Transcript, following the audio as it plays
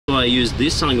I use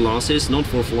these sunglasses not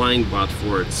for flying but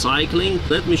for cycling.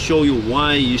 Let me show you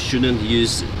why you shouldn't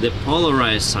use the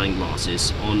polarized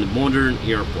sunglasses on modern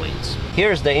airplanes.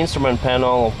 Here's the instrument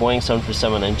panel of Boeing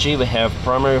 737NG. We have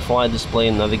primary flight display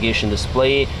and navigation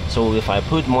display. So if I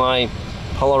put my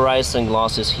polarized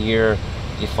sunglasses here,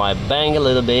 if I bang a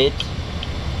little bit,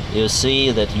 you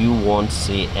see that you won't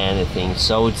see anything.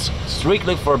 So it's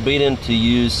strictly forbidden to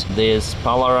use these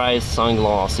polarized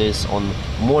sunglasses on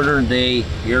modern day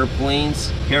airplanes.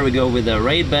 Here we go with the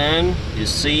Ray-Ban. You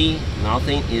see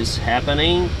nothing is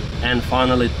happening. And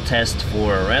finally test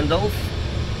for Randolph.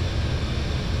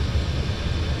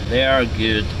 They are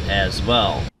good as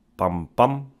well. Pum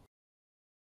pum.